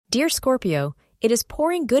Dear Scorpio, it is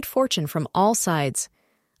pouring good fortune from all sides.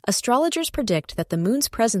 Astrologers predict that the moon's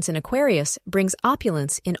presence in Aquarius brings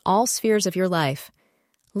opulence in all spheres of your life.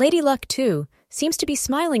 Lady Luck, too, seems to be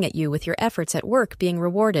smiling at you with your efforts at work being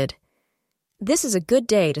rewarded. This is a good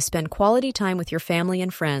day to spend quality time with your family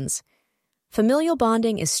and friends. Familial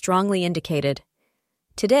bonding is strongly indicated.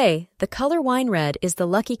 Today, the color wine red is the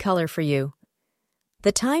lucky color for you.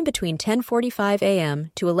 The time between 10:45 a.m.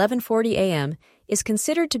 to 11:40 a.m. is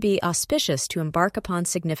considered to be auspicious to embark upon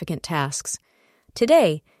significant tasks.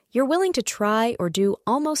 Today, you're willing to try or do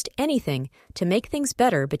almost anything to make things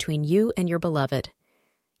better between you and your beloved.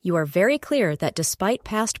 You are very clear that despite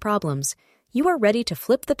past problems, you are ready to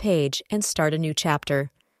flip the page and start a new chapter.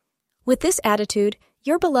 With this attitude,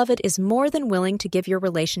 your beloved is more than willing to give your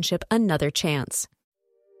relationship another chance.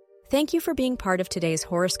 Thank you for being part of today's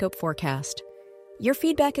horoscope forecast. Your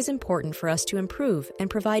feedback is important for us to improve and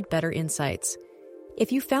provide better insights.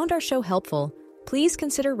 If you found our show helpful, please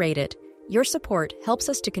consider rate it. Your support helps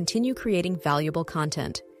us to continue creating valuable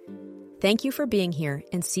content. Thank you for being here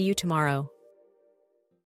and see you tomorrow.